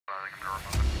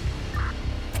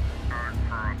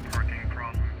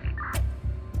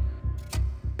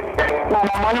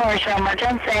Where's your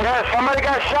emergency? Yeah, somebody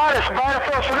got shot at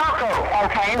Bethesda, Sunoco.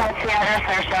 Okay, what's the address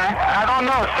there, sir? I don't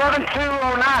know,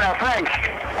 7209, I think.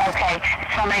 Okay,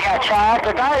 somebody got shot?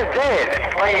 The guy is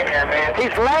dead. Laying there, man.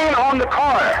 He's laying on the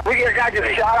car. We get a guy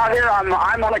just shot out here.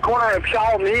 I'm on the corner of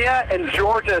Shalimia and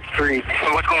Georgia Street.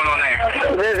 So what's going on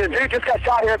there? There's a dude just got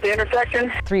shot here at the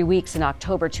intersection. 3 weeks in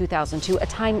October 2002, a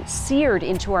time seared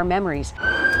into our memories.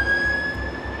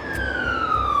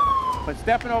 But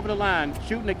stepping over the line,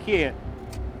 shooting a kid,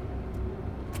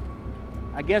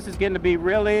 I guess it's getting to be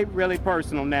really, really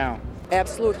personal now.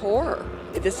 Absolute horror.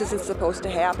 This isn't supposed to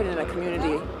happen in a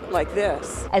community like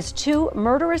this. As two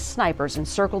murderous snipers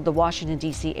encircled the Washington,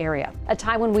 D.C. area, a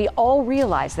time when we all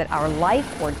realized that our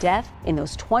life or death in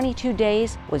those 22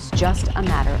 days was just a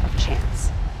matter of chance.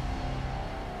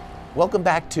 Welcome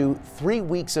back to 3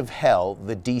 Weeks of Hell,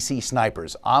 the D.C.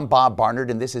 Snipers. I'm Bob Barnard,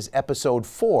 and this is episode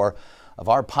 4 of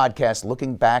our podcast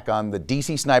looking back on the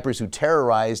D.C. snipers who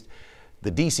terrorized the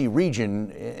D.C.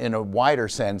 region in a wider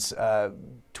sense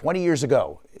 20 years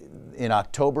ago in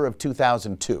October of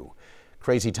 2002.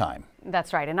 Crazy time.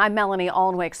 That's right. And I'm Melanie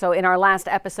Alnwick. So in our last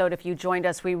episode, if you joined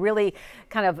us, we really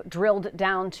kind of drilled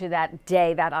down to that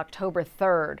day, that October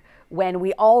 3rd, when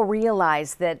we all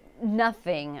realized that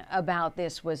nothing about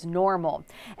this was normal.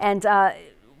 And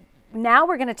now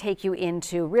we're going to take you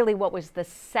into really what was the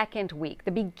second week,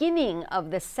 the beginning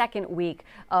of the second week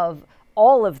of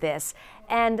all of this.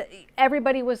 And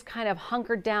everybody was kind of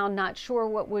hunkered down, not sure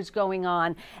what was going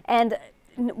on. And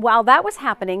while that was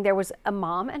happening, there was a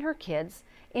mom and her kids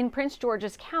in Prince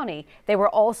George's County. They were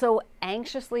also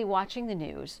anxiously watching the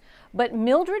news. But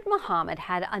Mildred Muhammad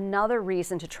had another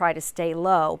reason to try to stay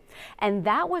low, and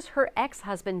that was her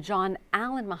ex-husband, John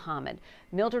Allen Muhammad.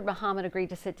 Mildred Muhammad agreed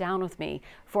to sit down with me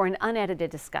for an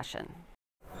unedited discussion.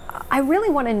 I really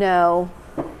want to know,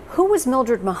 who was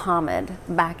Mildred Muhammad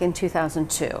back in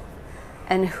 2002?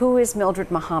 And who is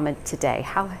Mildred Muhammad today?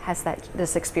 How has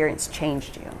this experience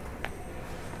changed you?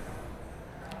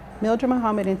 Mildred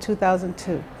Muhammad in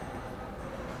 2002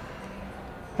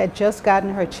 had just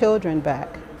gotten her children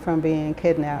back from being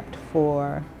kidnapped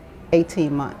for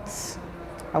 18 months.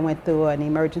 I went through an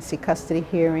emergency custody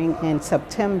hearing in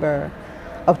September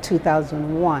of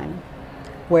 2001,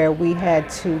 where we had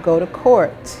to go to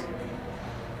court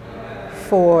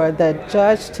for the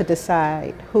judge to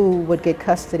decide who would get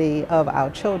custody of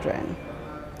our children.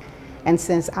 And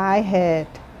since I had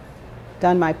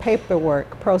done my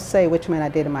paperwork pro se, which meant I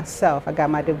did it myself, I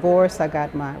got my divorce, I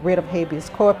got my writ of habeas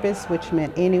corpus, which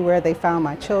meant anywhere they found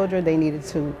my children, they needed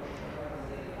to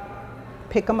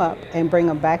pick them up and bring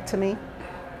them back to me.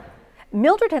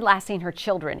 Mildred had last seen her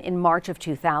children in March of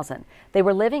 2000. They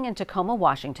were living in Tacoma,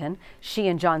 Washington. She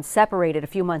and John separated a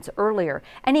few months earlier,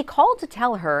 and he called to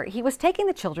tell her he was taking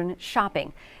the children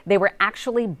shopping. They were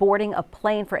actually boarding a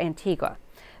plane for Antigua.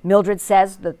 Mildred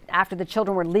says that after the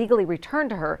children were legally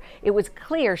returned to her, it was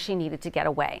clear she needed to get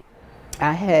away.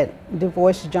 I had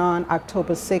divorced John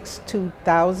October 6,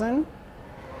 2000,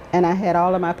 and I had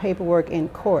all of my paperwork in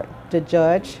court. The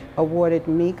judge awarded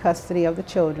me custody of the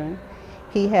children.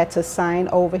 He had to sign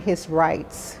over his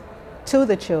rights to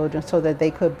the children so that they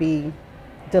could be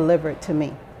delivered to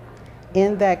me.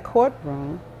 In that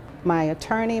courtroom, my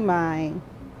attorney, my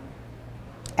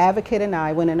advocate, and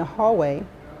I went in the hallway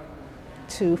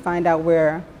to find out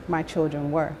where my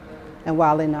children were. And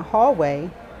while in the hallway,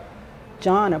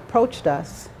 John approached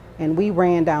us and we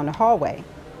ran down the hallway.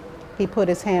 He put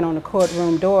his hand on the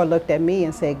courtroom door, looked at me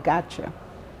and said, "Gotcha."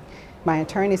 My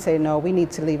attorney said, "No, we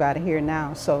need to leave out of here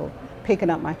now." So picking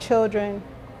up my children,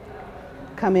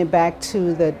 coming back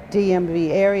to the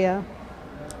DMV area,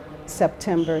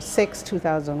 September 6,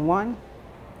 2001,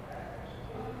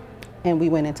 and we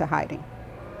went into hiding.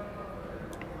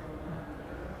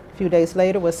 A few days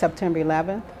later was September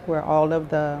 11th, where all of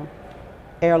the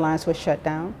airlines were shut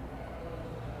down.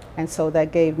 And so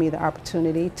that gave me the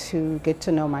opportunity to get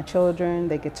to know my children,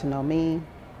 they get to know me.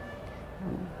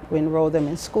 We enroll them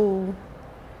in school,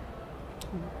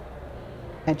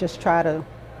 and just try to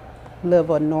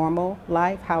live a normal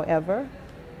life. However,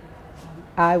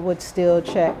 I would still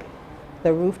check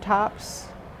the rooftops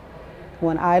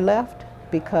when I left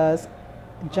because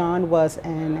John was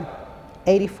an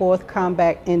 84th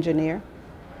Combat Engineer,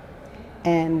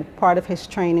 and part of his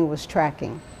training was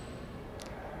tracking.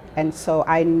 And so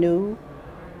I knew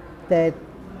that,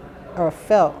 or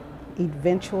felt,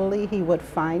 eventually he would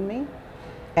find me,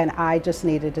 and I just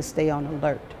needed to stay on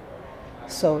alert.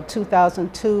 So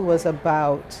 2002 was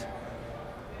about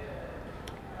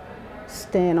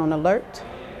staying on alert,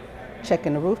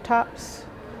 checking the rooftops,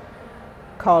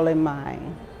 calling my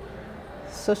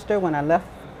sister when I left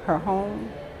her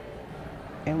home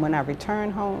and when I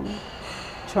returned home,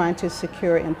 trying to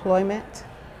secure employment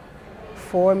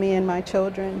for me and my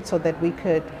children so that we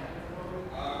could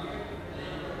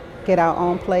get our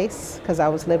own place, because I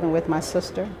was living with my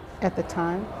sister at the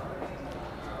time.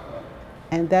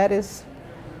 And that is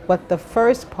what the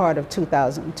first part of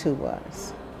 2002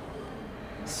 was.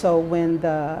 So when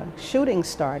the shooting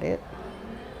started,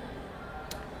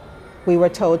 we were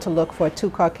told to look for 2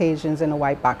 Caucasians in a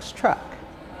white box truck.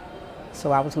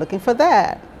 So I was looking for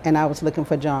that, and I was looking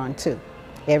for John too.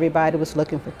 Everybody was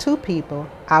looking for 2 people,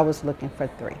 I was looking for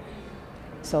 3.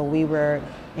 So we were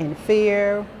in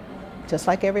fear, just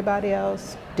like everybody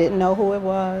else, didn't know who it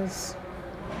was.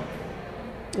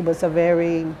 It was a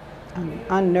very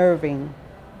unnerving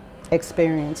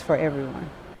experience for everyone.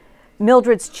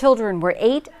 Mildred's children were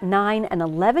 8, 9, and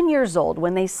 11 years old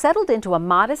when they settled into a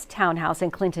modest townhouse in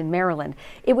Clinton, Maryland.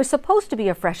 It was supposed to be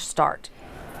a fresh start.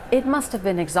 It must have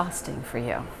been exhausting for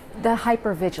you. The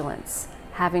hypervigilance,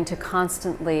 having to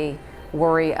constantly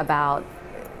worry about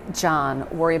John,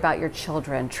 worry about your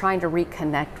children, trying to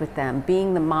reconnect with them,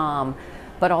 being the mom,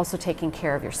 but also taking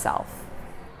care of yourself.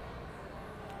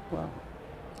 Well,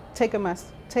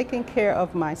 taking care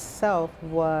of myself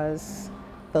was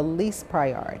the least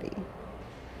priority.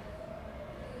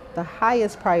 The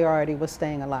highest priority was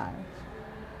staying alive.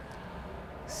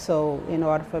 So in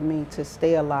order for me to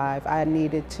stay alive, I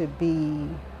needed to be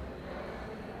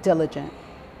diligent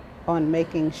on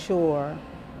making sure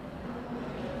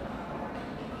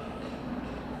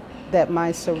that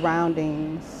my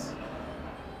surroundings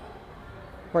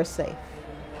were safe.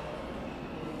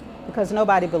 Because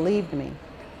nobody believed me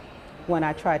when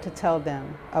I tried to tell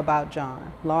them about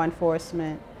John. Law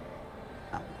enforcement,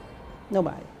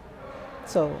 nobody.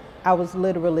 So I was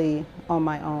literally on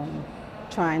my own,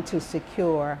 trying to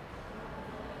secure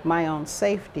my own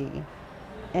safety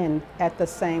and at the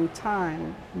same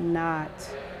time not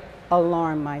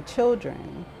alarm my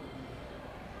children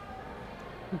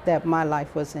that my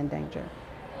life was in danger.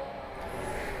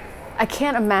 I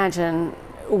can't imagine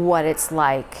what it's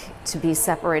like to be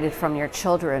separated from your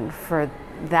children for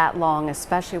that long,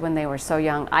 especially when they were so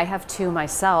young. I have 2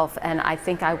 myself, and I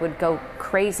think I would go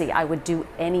crazy. I would do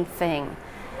anything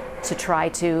to try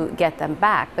to get them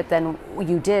back, but then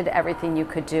you did everything you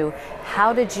could do.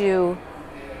 How did you,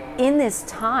 in this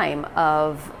time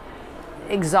of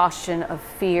exhaustion, of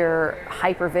fear,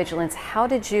 hypervigilance, how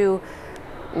did you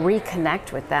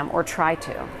reconnect with them or try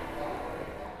to?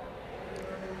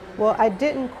 Well, I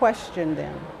didn't question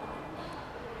them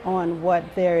on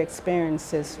what their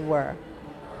experiences were.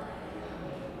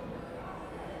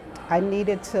 I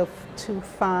needed to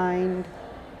find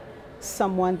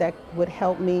someone that would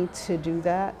help me to do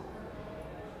that.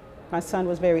 My son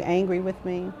was very angry with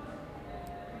me.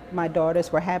 My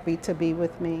daughters were happy to be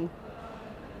with me.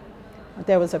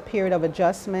 There was a period of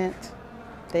adjustment.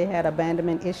 They had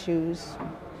abandonment issues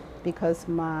because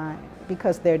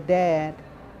their dad,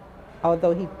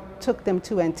 although he took them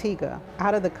to Antigua,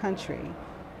 out of the country,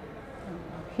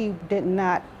 he did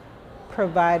not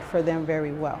provide for them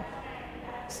very well.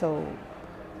 So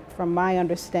from my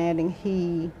understanding,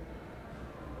 he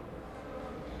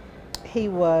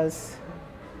was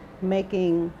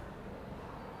making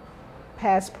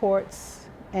passports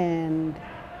and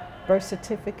birth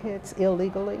certificates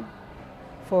illegally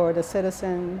for the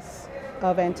citizens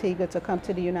of Antigua to come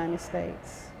to the United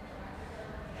States.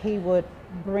 He would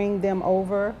bring them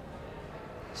over,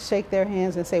 shake their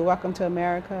hands and say, "Welcome to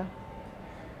America."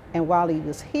 And while he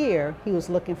was here, he was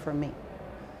looking for me.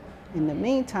 In the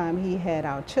meantime, he had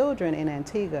our children in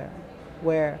Antigua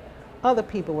where other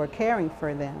people were caring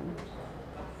for them,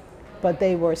 but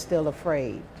they were still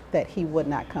afraid that he would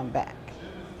not come back.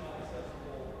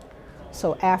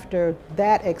 So after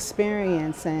that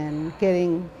experience and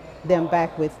getting them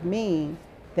back with me,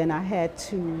 then I had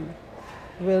to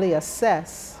really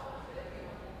assess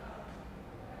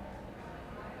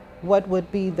what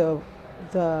would be the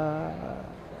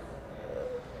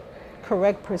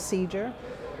correct procedure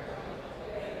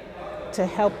to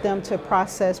help them to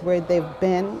process where they've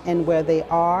been and where they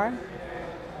are.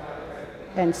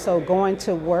 And so going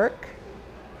to work,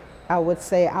 I would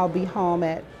say I'll be home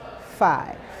at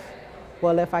 5.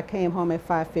 Well, if I came home at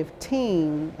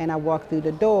 5:15 and I walked through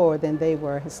the door, then they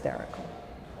were hysterical.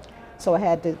 So I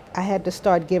had to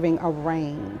start giving a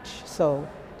range. So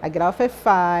I get off at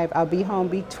 5, I'll be home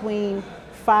between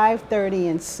 5:30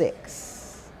 and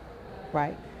 6,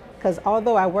 right? Because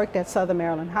although I worked at Southern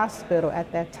Maryland Hospital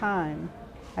at that time,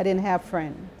 I didn't have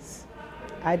friends.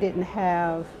 I didn't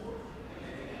have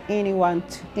anyone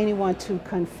to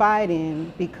confide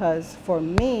in, because for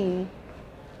me,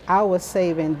 I was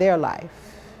saving their life.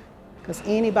 Because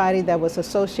anybody that was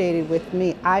associated with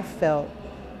me, I felt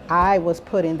I was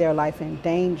putting their life in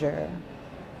danger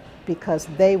because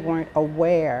they weren't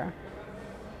aware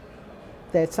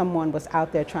that someone was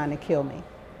out there trying to kill me.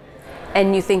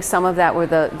 And you think some of that were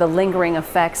the lingering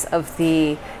effects of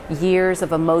the years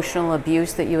of emotional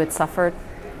abuse that you had suffered?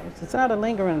 It's not a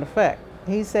lingering effect.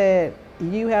 He said,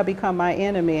 "You have become my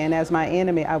enemy, and as my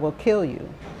enemy, I will kill you."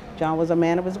 John was a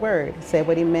man of his word. He said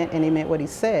what he meant, and he meant what he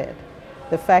said.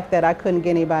 The fact that I couldn't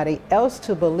get anybody else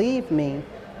to believe me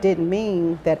didn't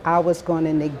mean that I was going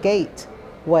to negate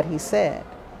what he said.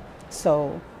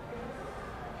 So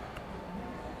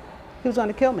he was going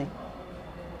to kill me,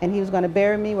 and he was going to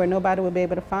bury me where nobody would be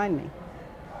able to find me.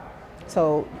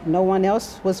 So no one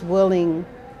else was willing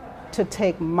to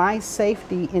take my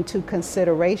safety into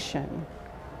consideration,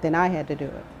 then I had to do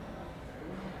it.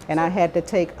 And I had to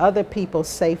take other people's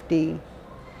safety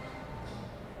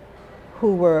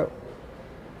who were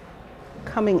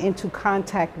coming into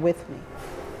contact with me.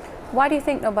 Why do you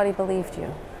think nobody believed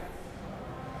you?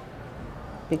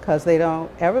 Because they don't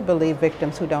ever believe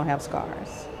victims who don't have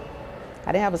scars.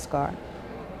 I didn't have a scar.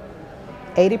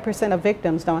 80% of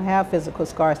victims don't have physical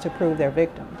scars to prove they're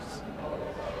victims.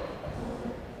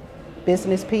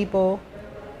 Business people,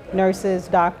 nurses,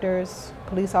 doctors,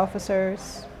 police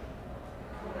officers,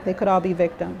 they could all be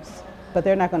victims, but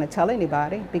they're not going to tell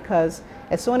anybody, because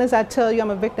as soon as I tell you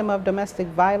I'm a victim of domestic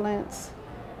violence,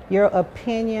 your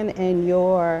opinion and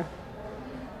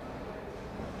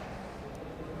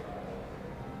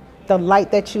the light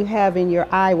that you have in your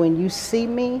eye when you see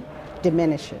me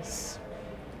diminishes.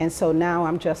 And so now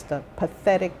I'm just a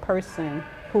pathetic person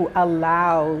who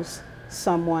allows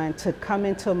someone to come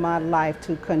into my life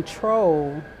to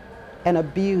control and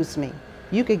abuse me.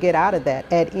 You could get out of that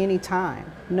at any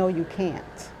time. No, you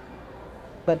can't.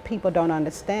 But people don't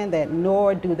understand that,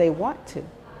 nor do they want to.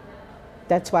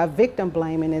 That's why victim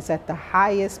blaming is at the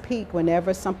highest peak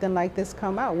whenever something like this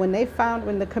come out. When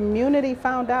the community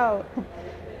found out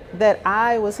that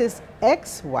I was his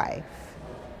ex-wife,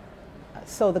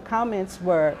 so the comments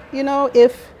were, you know,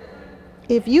 if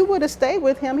you would have stayed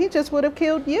with him, he just would have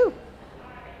killed you.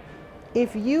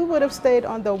 If you would have stayed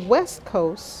on the West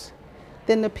Coast,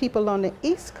 then the people on the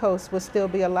East Coast would still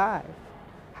be alive.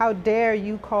 How dare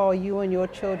you call you and your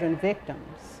children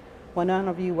victims when none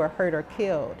of you were hurt or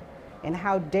killed? And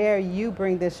how dare you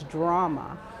bring this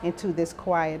drama into this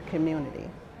quiet community?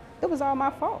 It was all my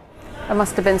fault. It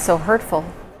must have been so hurtful.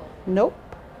 Nope.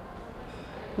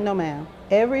 No, ma'am.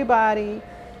 Everybody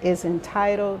is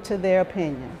entitled to their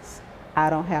opinions. I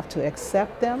don't have to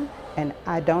accept them, and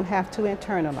I don't have to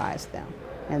internalize them.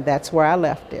 And that's where I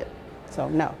left it. So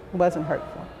no, it wasn't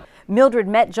hurtful. Mildred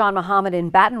met John Muhammad in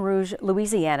Baton Rouge,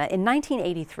 Louisiana in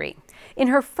 1983. In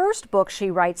her first book, she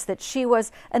writes that she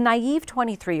was a naive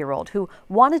 23-year-old who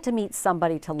wanted to meet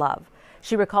somebody to love.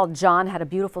 She recalled John had a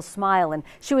beautiful smile, and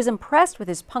she was impressed with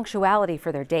his punctuality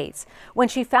for their dates. When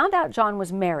she found out John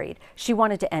was married, she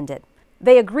wanted to end it.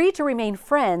 They agreed to remain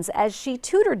friends as she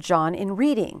tutored John in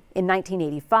reading. In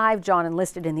 1985, John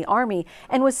enlisted in the Army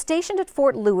and was stationed at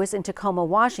Fort Lewis in Tacoma,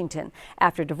 Washington.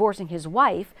 After divorcing his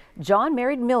wife, John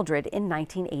married Mildred in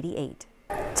 1988.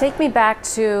 Take me back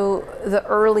to the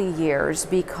early years,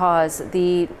 because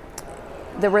the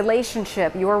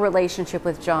relationship, your relationship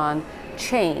with John,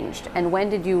 changed. And when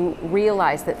did you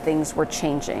realize that things were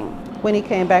changing? When he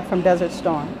came back from Desert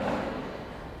Storm.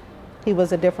 He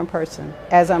was a different person.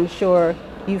 As I'm sure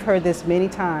you've heard this many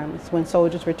times, when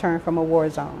soldiers return from a war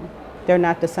zone, they're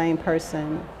not the same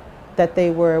person that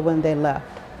they were when they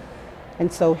left.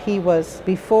 And so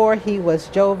before he was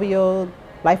jovial,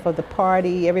 life of the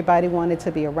party, everybody wanted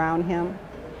to be around him.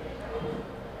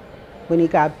 When he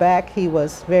got back, he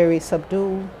was very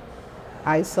subdued,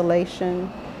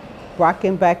 isolation,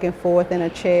 rocking back and forth in a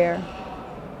chair.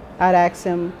 I'd ask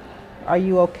him, "Are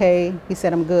you okay?" He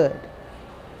said, "I'm good."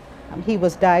 He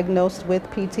was diagnosed with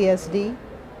PTSD,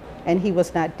 and he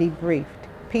was not debriefed.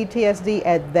 PTSD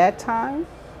at that time,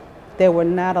 there were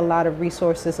not a lot of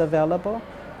resources available,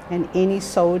 and any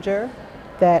soldier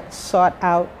that sought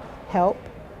out help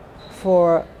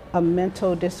for a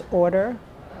mental disorder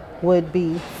would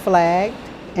be flagged,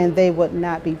 and they would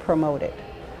not be promoted.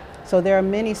 So there are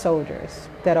many soldiers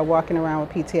that are walking around with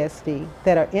PTSD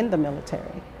that are in the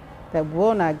military that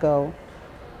will not go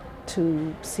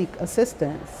to seek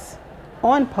assistance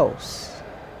on posts,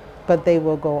 but they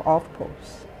will go off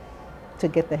posts to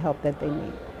get the help that they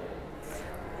need.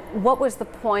 What was the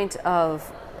point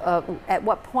of, at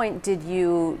what point did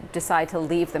you decide to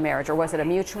leave the marriage, or was it a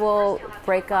mutual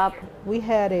breakup? We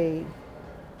had a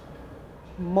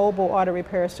mobile auto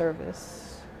repair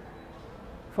service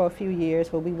for a few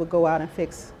years where we would go out and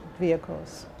fix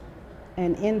vehicles.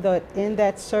 And in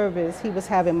that service, he was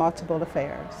having multiple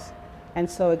affairs. And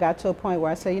so it got to a point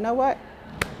where I said, you know what?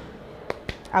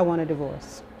 I want a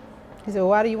divorce. He said, well,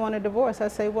 why do you want a divorce? I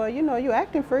said, well, you know, you're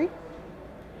acting free. You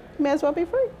may as well be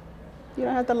free. You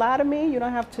don't have to lie to me. You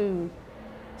don't have to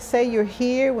say you're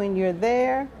here when you're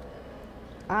there.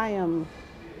 I am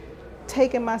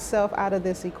taking myself out of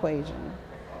this equation.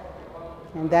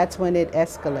 And that's when it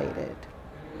escalated.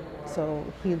 So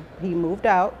he moved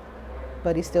out,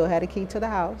 but he still had a key to the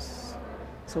house.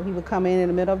 So he would come in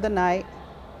the middle of the night.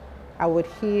 I would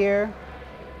hear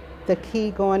the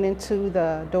key going into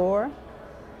the door.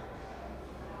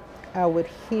 I would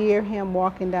hear him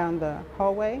walking down the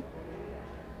hallway.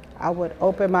 I would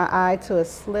open my eye to a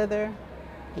slither,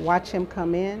 watch him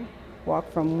come in,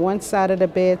 walk from one side of the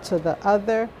bed to the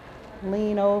other,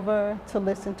 lean over to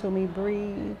listen to me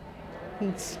breathe.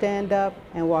 He'd stand up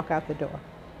and walk out the door.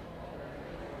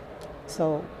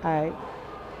 So I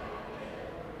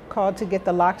called to get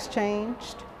the locks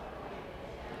changed.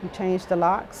 He changed the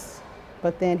locks,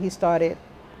 but then he started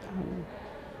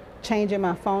changing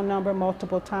my phone number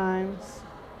multiple times.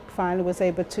 Finally was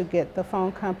able to get the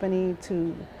phone company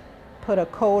to put a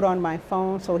code on my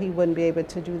phone so he wouldn't be able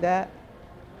to do that.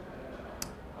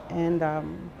 And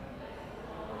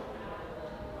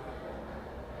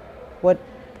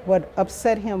what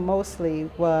upset him mostly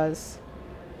was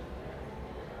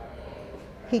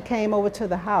he came over to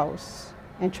the house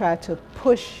and tried to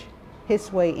push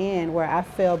his way in where I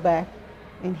fell back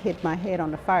and hit my head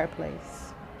on the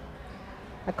fireplace.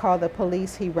 I called the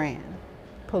police, he ran.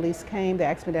 Police came, they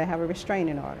asked me, did I have a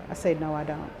restraining order? I said, no, I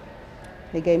don't.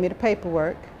 They gave me the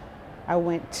paperwork. I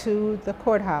went to the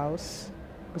courthouse.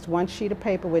 It was one sheet of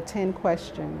paper with 10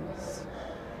 questions.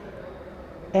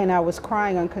 And I was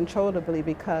crying uncontrollably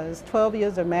because 12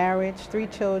 years of marriage, 3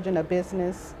 children, a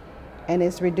business, and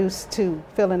it's reduced to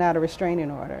filling out a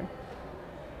restraining order.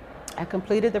 I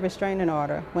completed the restraining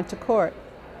order, went to court.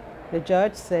 The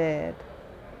judge said,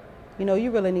 you know,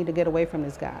 you really need to get away from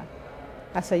this guy.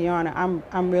 I said, Your Honor,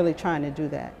 I'm really trying to do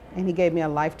that. And he gave me a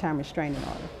lifetime restraining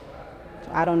order.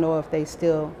 So I don't know if they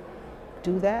still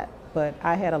do that, but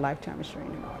I had a lifetime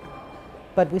restraining order.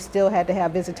 But we still had to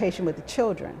have visitation with the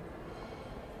children.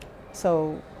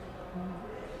 So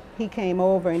he came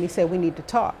over and he said, we need to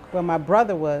talk. Well, my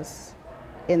brother was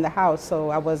in the house, so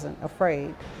I wasn't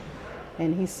afraid.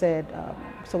 And he said,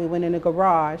 so we went in the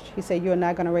garage. He said, you're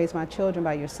not going to raise my children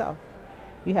by yourself.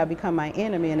 You have become my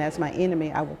enemy, and as my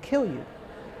enemy, I will kill you.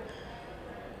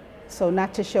 So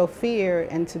not to show fear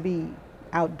and to be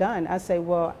outdone, I say,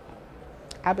 well,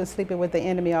 I've been sleeping with the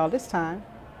enemy all this time.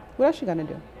 What else you going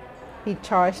to do? He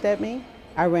charged at me.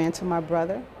 I ran to my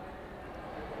brother.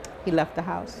 He left the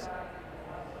house.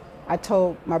 I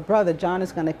told my brother, John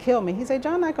is going to kill me. He said,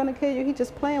 John not going to kill you. He's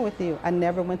just playing with you. I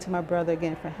never went to my brother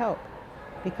again for help.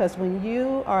 Because when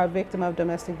you are a victim of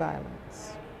domestic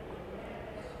violence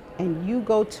and you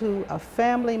go to a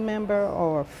family member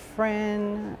or a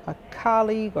friend, a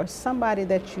colleague, or somebody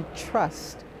that you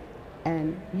trust,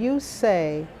 and you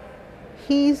say,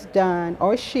 he's done,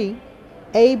 or she,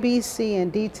 A, B, C,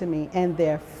 and D to me, and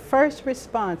their first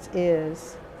response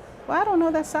is, well, I don't know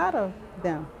that side of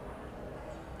them.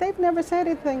 They've never said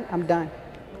anything. I'm done.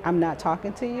 I'm not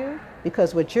talking to you,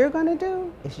 because what you're going to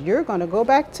do is you're going to go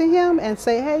back to him and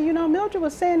say, hey, you know, Mildred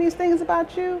was saying these things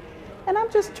about you, and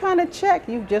I'm just trying to check.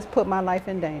 You've just put my life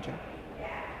in danger.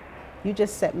 You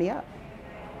just set me up.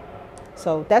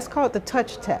 So that's called the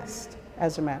touch test,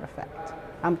 as a matter of fact.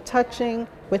 I'm touching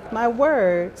with my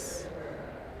words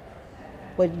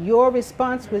what your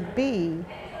response would be.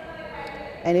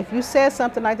 And if you said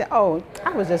something like that, oh,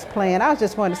 I was just playing. I was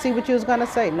just wanting to see what you was going to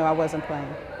say. No, I wasn't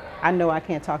playing. I know I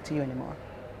can't talk to you anymore.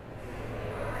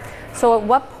 So at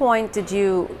what point did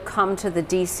you come to the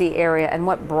DC area, and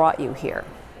what brought you here?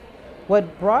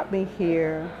 What brought me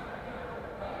here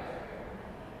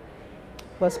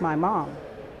was my mom.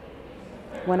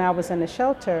 When I was in the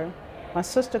shelter, my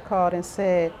sister called and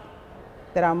said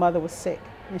that our mother was sick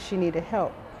and she needed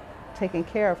help taking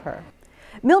care of her.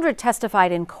 Mildred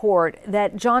testified in court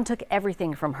that John took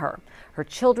everything from her: her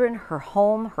children, her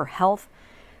home, her health.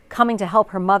 Coming to help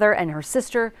her mother and her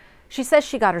sister, she says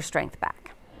she got her strength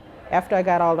back. After I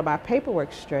got all of my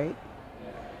paperwork straight,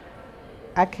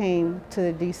 I came to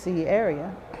the DC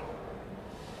area.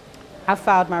 I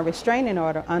filed my restraining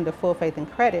order under full faith and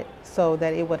credit so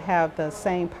that it would have the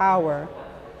same power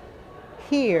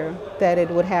here that it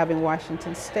would have in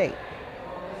Washington State.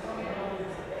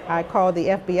 I called the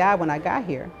FBI when I got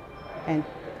here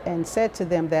and said to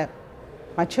them that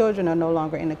my children are no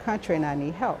longer in the country and I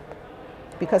need help,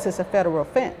 because it's a federal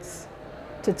offense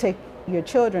to take your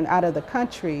children out of the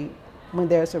country when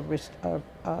there's a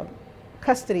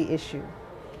custody issue.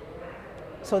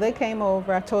 So they came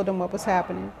over, I told them what was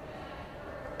happening,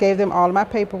 gave them all of my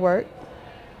paperwork.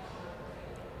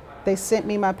 They sent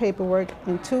me my paperwork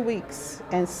in 2 weeks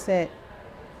and said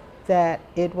that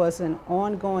it was an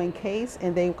ongoing case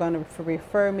and they were going to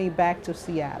refer me back to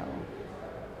Seattle.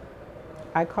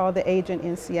 I called the agent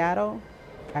in Seattle.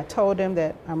 I told him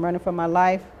that I'm running for my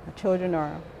life, my children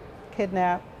are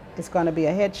kidnapped, it's going to be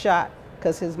a headshot,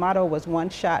 because his motto was one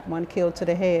shot, one kill to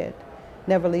the head,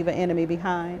 never leave an enemy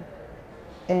behind.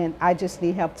 And I just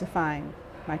need help to find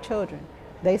my children.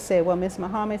 They said, well, Ms.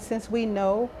 Muhammad, since we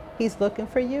know he's looking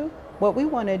for you, what we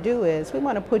want to do is we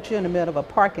want to put you in the middle of a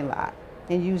parking lot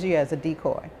and use you as a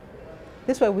decoy.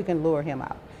 This way we can lure him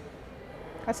out.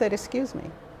 I said, excuse me,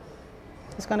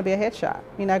 it's going to be a headshot.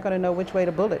 You're not going to know which way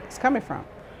the bullet is coming from.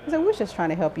 I said, we're just trying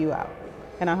to help you out.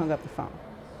 And I hung up the phone.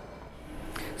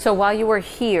 So while you were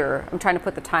here, I'm trying to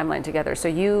put the timeline together. So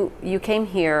you came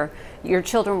here, your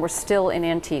children were still in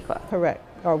Antigua. Correct,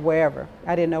 or wherever.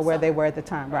 I didn't know where they were at the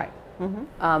time, right.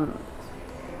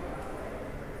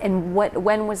 And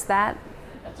when was that?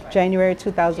 January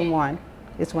 2001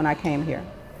 is when I came here.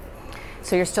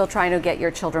 So you're still trying to get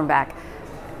your children back.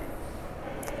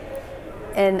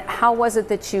 And how was it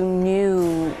that you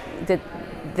knew that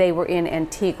they were in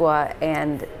Antigua,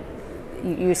 and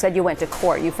you said you went to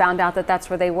court? You found out that that's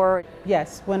where they were?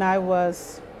 Yes, when I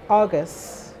was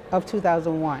August of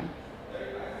 2001.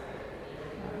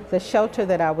 The shelter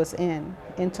that I was in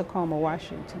Tacoma,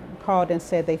 Washington, called and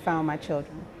said they found my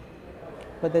children.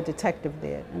 But the detective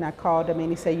did. And I called him and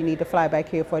he said, you need to fly back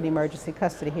here for an emergency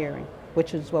custody hearing,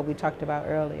 which is what we talked about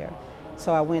earlier.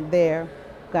 So I went there,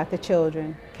 got the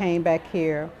children, came back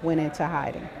here, went into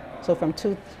hiding. So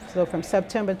from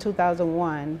September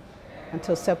 2001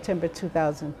 until September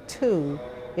 2002,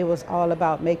 it was all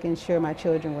about making sure my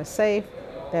children were safe,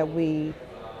 that we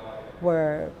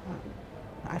were,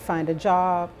 I find a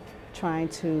job, trying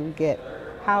to get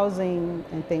housing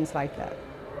and things like that.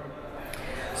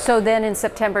 So then in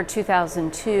September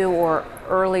 2002 or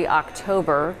early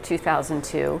October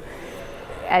 2002,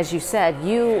 as you said,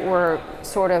 you were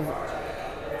sort of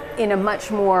in a much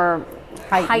more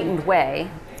heightened way,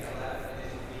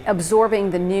 absorbing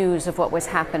the news of what was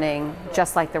happening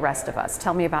just like the rest of us.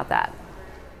 Tell me about that.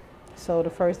 So the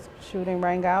first shooting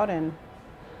rang out, and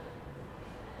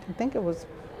I think it was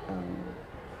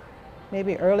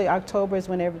maybe early October is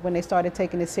when they started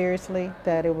taking it seriously,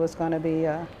 that it was going to be,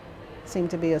 seemed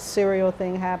to be a serial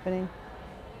thing happening.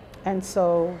 And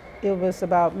so it was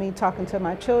about me talking to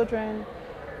my children.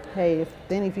 Hey,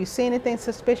 if you see anything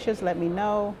suspicious, let me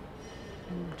know.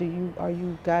 Are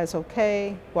you guys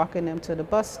okay? Walking them to the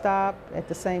bus stop at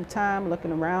the same time,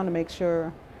 looking around to make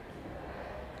sure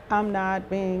I'm not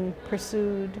being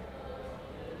pursued.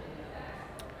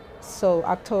 So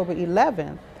October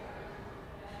 11th,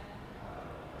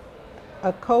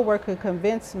 a coworker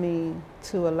convinced me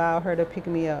to allow her to pick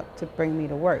me up to bring me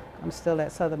to work. I'm still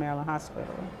at Southern Maryland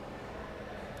Hospital.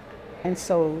 And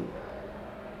so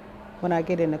when I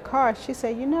get in the car, she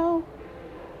said, you know,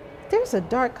 there's a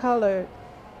dark colored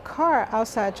car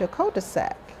outside your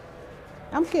cul-de-sac.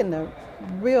 I'm getting a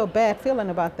real bad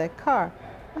feeling about that car.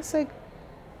 I said,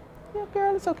 yeah,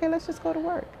 girl, it's okay, let's just go to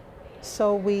work.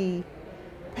 So we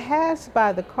passed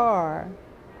by the car.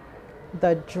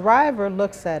 The driver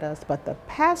looks at us, but the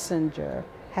passenger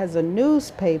has a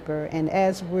newspaper, and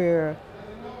as we're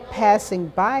passing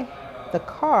by the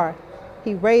car,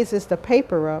 he raises the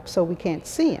paper up so we can't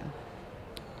see him.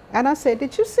 And I said,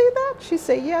 did you see that? She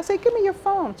said, yeah. I said, give me your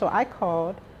phone. So I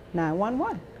called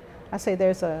 911. I said,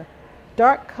 there's a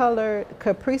dark colored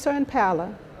Caprice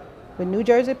Impala with New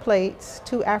Jersey plates,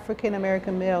 2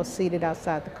 African-American males seated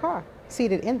outside the car,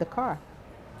 seated in the car.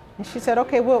 And she said,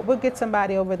 okay, we'll get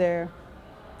somebody over there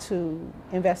to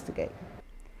investigate.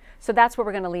 So that's where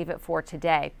we're going to leave it for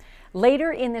today.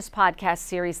 Later in this podcast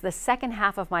series, the second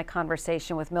half of my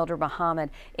conversation with Mildred Muhammad,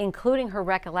 including her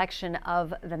recollection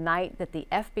of the night that the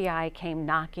FBI came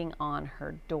knocking on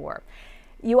her door.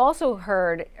 You also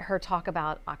heard her talk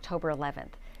about October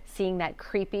 11th, seeing that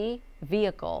creepy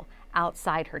vehicle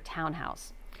outside her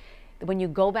townhouse. When you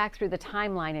go back through the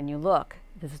timeline and you look,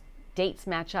 the dates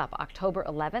match up. October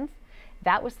 11th,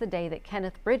 that was the day that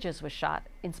Kenneth Bridges was shot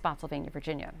in Spotsylvania,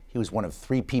 Virginia. He was one of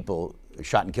 3 people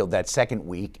shot and killed that second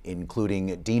week,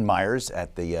 including Dean Myers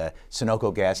at the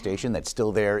Sunoco gas station that's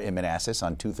still there in Manassas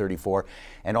on 234,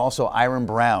 and also Iron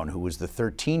Brown, who was the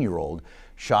 13-year-old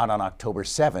shot on October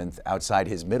 7th outside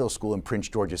his middle school in Prince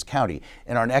George's County.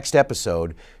 In our next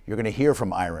episode, you're going to hear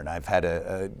from Iron. I've had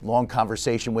a long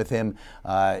conversation with him.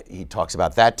 He talks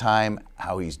about that time,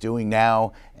 how he's doing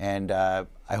now, and I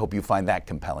hope you find that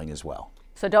compelling as well.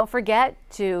 So don't forget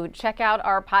to check out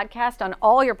our podcast on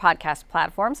all your podcast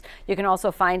platforms. You can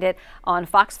also find it on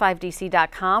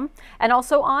fox5dc.com and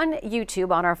also on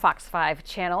YouTube on our Fox 5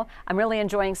 channel. I'm really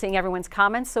enjoying seeing everyone's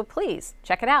comments, so please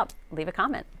check it out. Leave a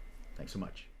comment. Thanks so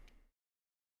much.